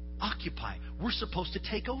 Occupy. We're supposed to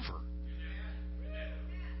take over.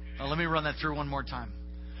 Now, let me run that through one more time.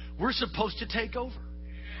 We're supposed to take over.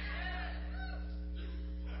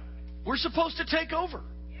 We're supposed to take over.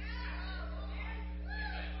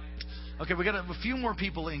 Okay, we got a few more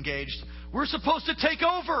people engaged. We're supposed to take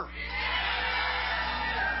over.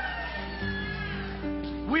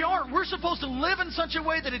 We are. We're supposed to live in such a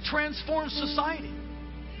way that it transforms society.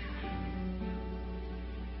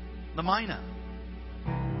 The Mina.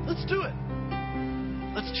 Let's do it.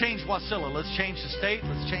 Let's change Wasilla. Let's change the state.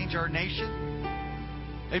 Let's change our nation.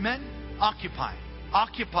 Amen? Occupy.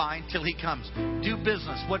 Occupy until He comes. Do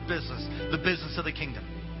business. What business? The business of the kingdom.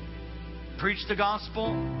 Preach the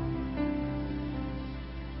gospel.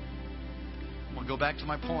 I'm going to go back to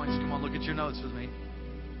my points. Come on, look at your notes with me.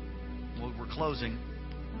 We're closing.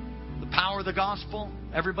 The power of the gospel.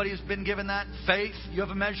 Everybody has been given that. Faith. You have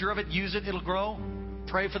a measure of it. Use it. It'll grow.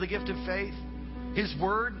 Pray for the gift of faith. His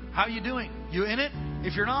word. How are you doing? You in it?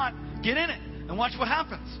 If you're not, get in it and watch what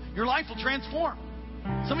happens. Your life will transform.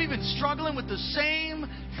 Some of you have been struggling with the same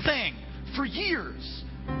thing for years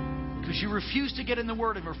because you refuse to get in the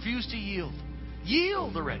Word and refuse to yield.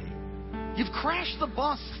 Yield already. You've crashed the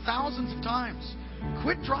bus thousands of times.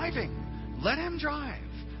 Quit driving. Let Him drive.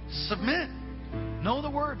 Submit. Know the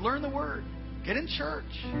Word. Learn the Word. Get in church.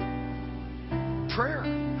 Prayer.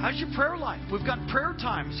 How's your prayer life? We've got prayer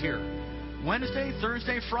times here. Wednesday,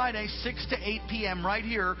 Thursday, Friday, 6 to 8 p.m. right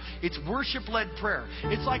here. It's worship-led prayer.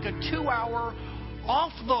 It's like a 2-hour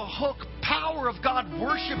off-the-hook power of God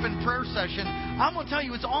worship and prayer session. I'm going to tell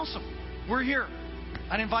you, it's awesome. We're here.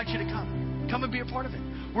 I'd invite you to come. Come and be a part of it.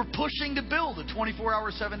 We're pushing to build a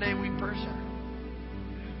 24-hour, 7-day-a-week prayer center.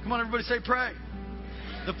 Come on, everybody say pray.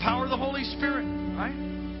 The power of the Holy Spirit, right?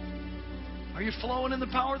 Are you flowing in the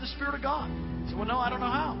power of the Spirit of God? So, well, no, I don't know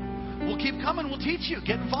how. We'll keep coming. We'll teach you.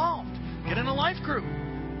 Get involved. Get in a life group.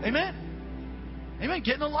 Amen. Amen.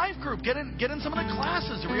 Get in a life group. Get in some of the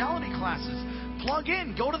classes, the reality classes. Plug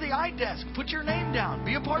in. Go to the iDesk. Put your name down.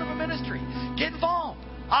 Be a part of a ministry. Get involved.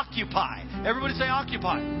 Occupy. Everybody say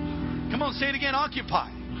occupy. Come on, say it again. Occupy.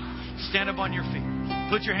 Stand up on your feet.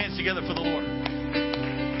 Put your hands together for the Lord.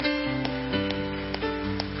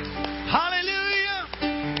 Hallelujah.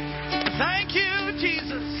 Thank you,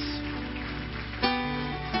 Jesus.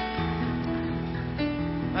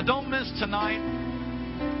 Now, don't miss tonight.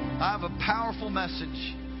 I have a powerful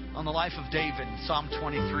message on the life of David, Psalm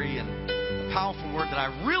 23, and a powerful word that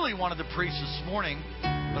I really wanted to preach this morning,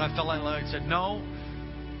 but I felt like I said, no,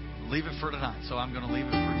 leave it for tonight. So I'm going to leave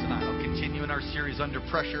it for tonight. I'll continue in our series, Under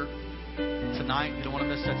Pressure, tonight. You don't want to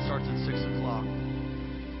miss that. It starts at 6 o'clock.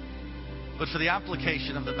 But for the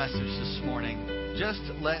application of the message this morning, just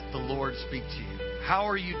let the Lord speak to you. How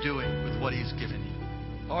are you doing with what He's given you?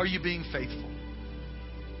 Are you being faithful?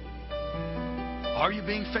 Are you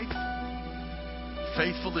being faithful?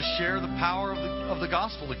 faithful to share the power of the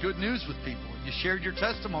gospel, the good news with people? Have you shared your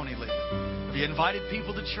testimony lately? Have you invited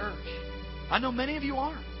people to church? I know many of you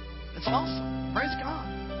are. It's awesome. Praise God.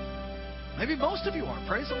 Maybe most of you are.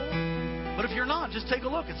 Praise the Lord. But if you're not, just take a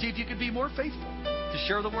look and see if you can be more faithful to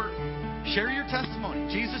share the word. Share your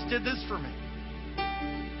testimony. Jesus did this for me.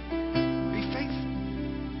 Be faithful.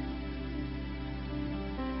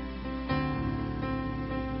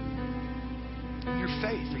 In your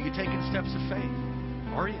faith, are you taking steps of faith?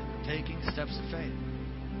 Are you taking steps of faith?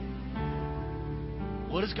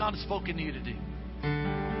 What has God spoken to you to do?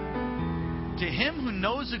 To him who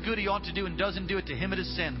knows the good he ought to do and doesn't do it, to him it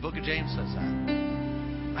is sin. The book of James says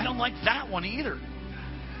that. I don't like that one either.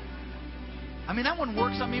 I mean, that one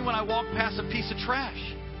works on me when I walk past a piece of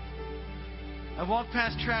trash. I walk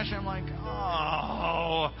past trash and I'm like,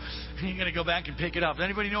 oh, you're going to go back and pick it up.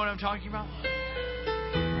 Anybody know what I'm talking about?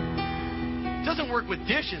 It doesn't work with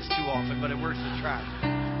dishes too often, but it works with trash.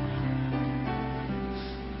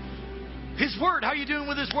 His word, how you doing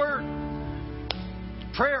with his word?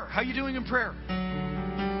 Prayer, how you doing in prayer?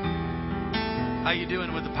 How you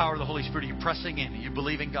doing with the power of the Holy Spirit? Are you pressing in? Are you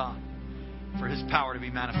believing God for his power to be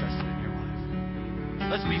manifested in your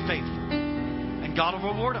life? Let's be faithful. And God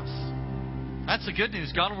will reward us. That's the good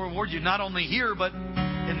news. God will reward you not only here, but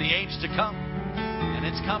in the age to come. And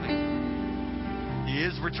it's coming. He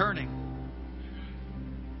is returning.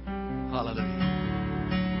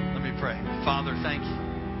 Hallelujah. Let me pray. Father, thank you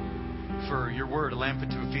for your word, a lamp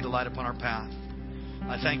unto a feet, a light upon our path.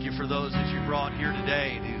 I thank you for those that you brought here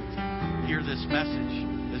today to hear this message,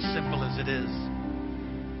 as simple as it is.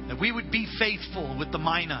 That we would be faithful with the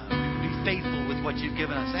mina. We would be faithful with what you've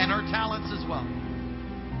given us and our talents as well.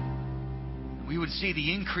 We would see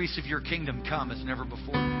the increase of your kingdom come as never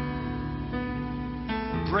before.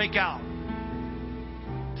 Break out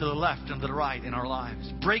to the left and to the right in our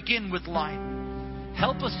lives. Break in with light.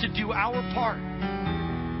 Help us to do our part.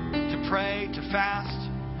 To pray, to fast.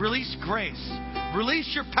 Release grace.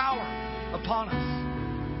 Release your power upon us.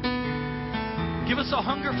 Give us a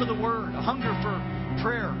hunger for the Word, a hunger for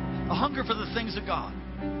prayer, a hunger for the things of God.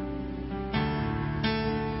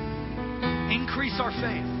 Increase our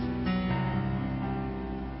faith.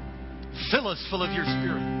 Fill us full of your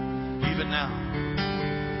Spirit even now.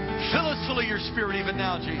 Fill us full of your Spirit even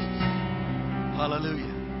now, Jesus.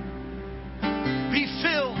 Hallelujah. Be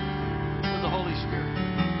filled with the Holy Spirit.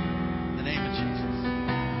 In the name of Jesus.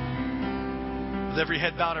 With every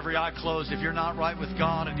head bowed, every eye closed, if you're not right with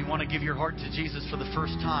God and you want to give your heart to Jesus for the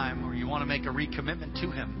first time, or you want to make a recommitment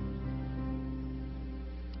to Him,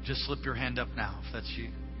 just slip your hand up now if that's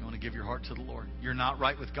you. You want to give your heart to the Lord. You're not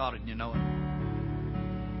right with God and you know it.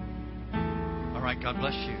 All right, God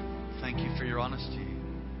bless you. Thank you for your honesty.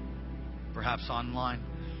 Perhaps online.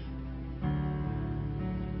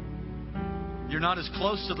 You're not as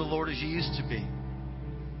close to the Lord as you used to be.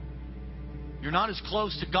 You're not as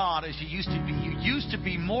close to God as you used to be. You used to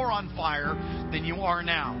be more on fire than you are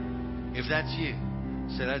now. If that's you,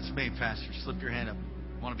 say, that's me, Pastor. Slip your hand up.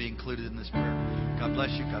 I want to be included in this prayer. God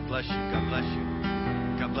bless you. God bless you. God bless you.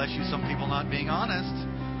 God bless you. Some people not being honest.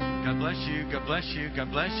 God bless you. God bless you.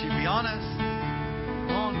 God bless you. Be honest.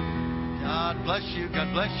 Come on. God bless you.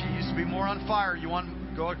 God bless you. You used to be more on fire. You want to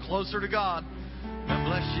go closer to God. God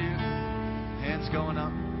bless you. Hands going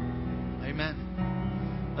up. Amen.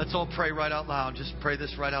 Let's all pray right out loud. Just pray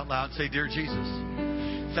this right out loud. Say, Dear Jesus,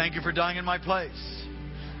 thank you for dying in my place.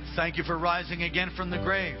 Thank you for rising again from the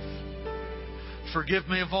grave. Forgive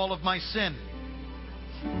me of all of my sin.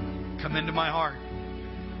 Come into my heart.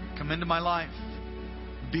 Come into my life.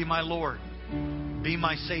 Be my Lord. Be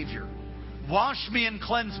my Savior. Wash me and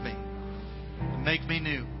cleanse me. And make me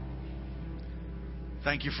new.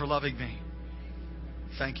 Thank you for loving me.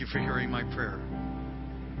 Thank you for hearing my prayer.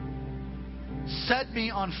 Set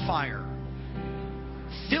me on fire.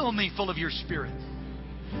 Fill me full of your Spirit.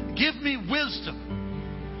 Give me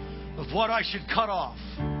wisdom of what I should cut off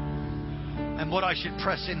and what I should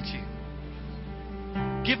press into.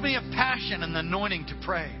 Give me a passion and the anointing to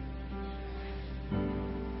pray.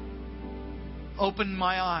 Open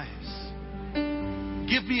my eyes.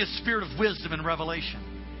 Give me a spirit of wisdom and revelation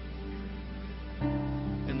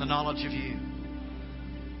in the knowledge of you,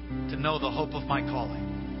 to know the hope of my calling.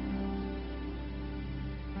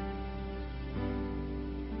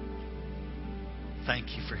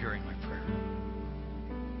 Thank you for hearing my prayer.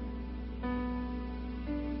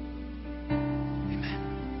 Amen.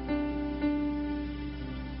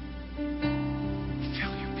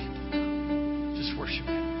 Feel your people now. Just worship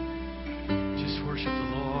Him. Just worship the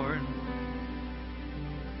Lord.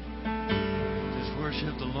 Just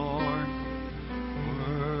worship the Lord.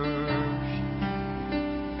 Worship.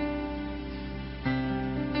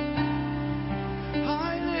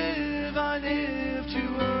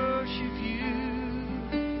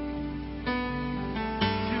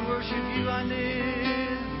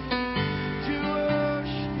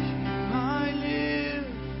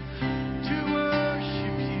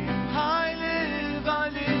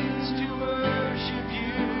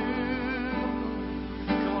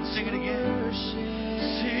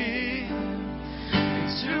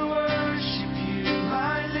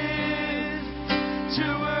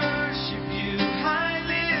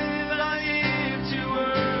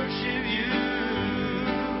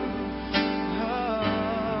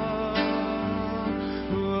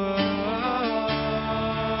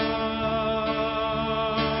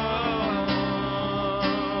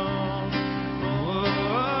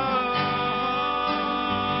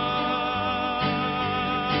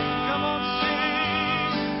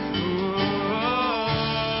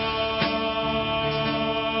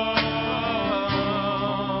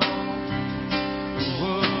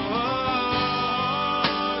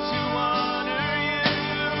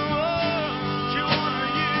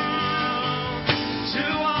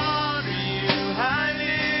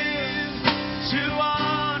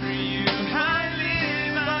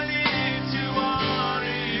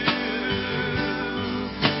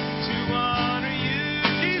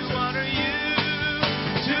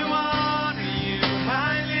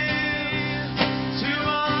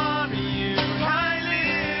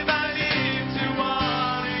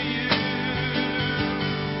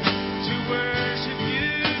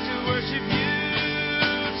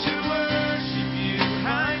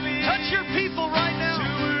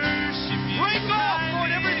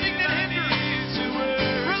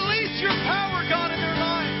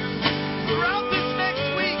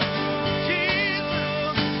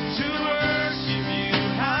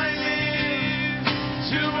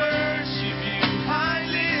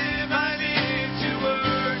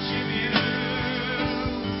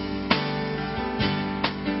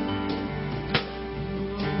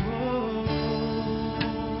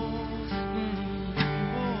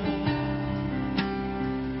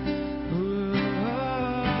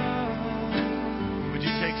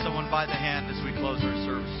 by the hand as we close our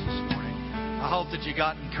service this morning. I hope that you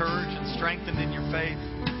got encouraged and strengthened in your faith.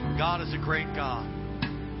 God is a great God.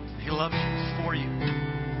 He loves you. He's for you.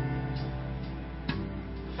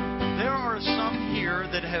 There are some here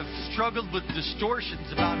that have struggled with distortions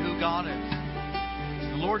about who God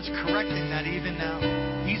is. The Lord's correcting that even now.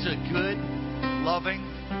 He's a good, loving,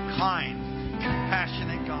 kind,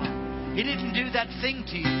 compassionate God. He didn't do that thing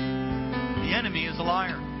to you. The enemy is a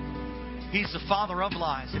liar. He's the father of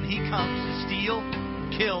lies, and he comes to steal,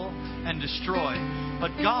 kill, and destroy.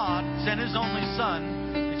 But God sent His only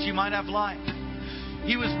Son that you might have life.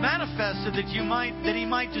 He was manifested that He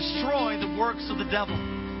might destroy the works of the devil.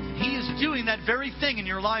 He is doing that very thing in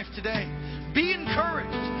your life today. Be encouraged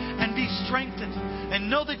and be strengthened, and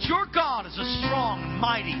know that your God is a strong,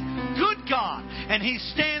 mighty, good God, and He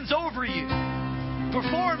stands over you,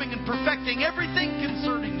 performing and perfecting everything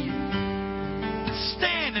concerning you.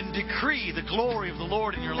 Stand and decree the glory of the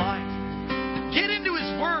Lord in your life. Get into His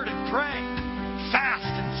Word and pray. Fast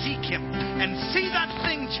and seek Him and see that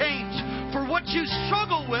thing change. For what you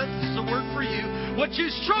struggle with, this is a word for you, what you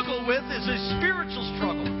struggle with is a spiritual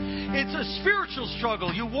struggle. It's a spiritual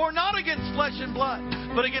struggle. You war not against flesh and blood,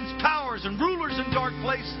 but against powers and rulers in dark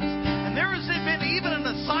places. And there has been even an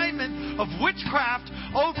assignment of witchcraft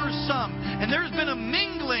over some. And there's been a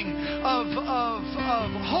mingling of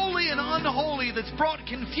holy and unholy that's brought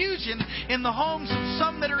confusion in the homes of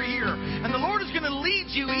some that are here. And the Lord is going to lead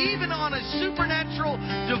you even on a supernatural,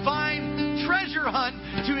 divine treasure hunt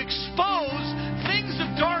to expose things of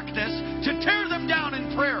darkness, to tear them down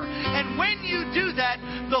in prayer. And when you do that,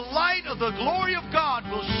 the light of the glory of God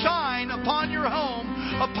will shine upon your home,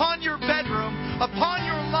 upon your bedroom, upon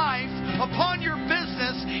your life, upon your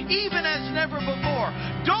business, even as never before.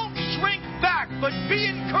 Don't shrink back, but be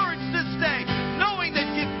encouraged this day, knowing that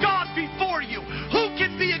if God be for you, who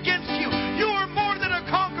can be against you? You are more than a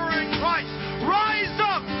conqueror in Christ. Rise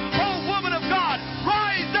up, oh woman of God.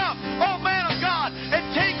 Rise up, oh man of God,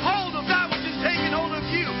 and take hold of that which is taking hold of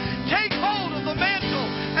you. Take hold of the mantle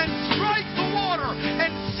and strike the water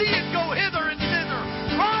and see it go hither and thither.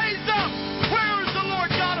 Rise up. Where is the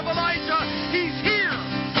Lord God of Elijah? He's here.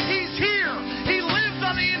 He's here. He lives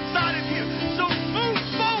on the inside of you. So move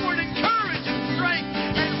forward in courage and strength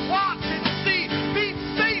and watch and see. Be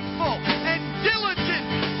faithful and diligent.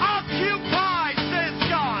 Occupy, says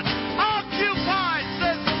God. Occupy,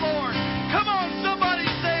 says the Lord. Come on, somebody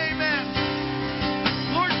say amen.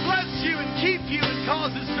 Lord bless you and keep you and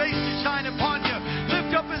cause His face to shine upon you.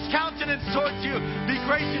 Lift up His countenance towards you. Be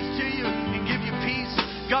gracious to you and give you peace.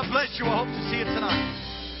 God bless you. I hope to see you tonight.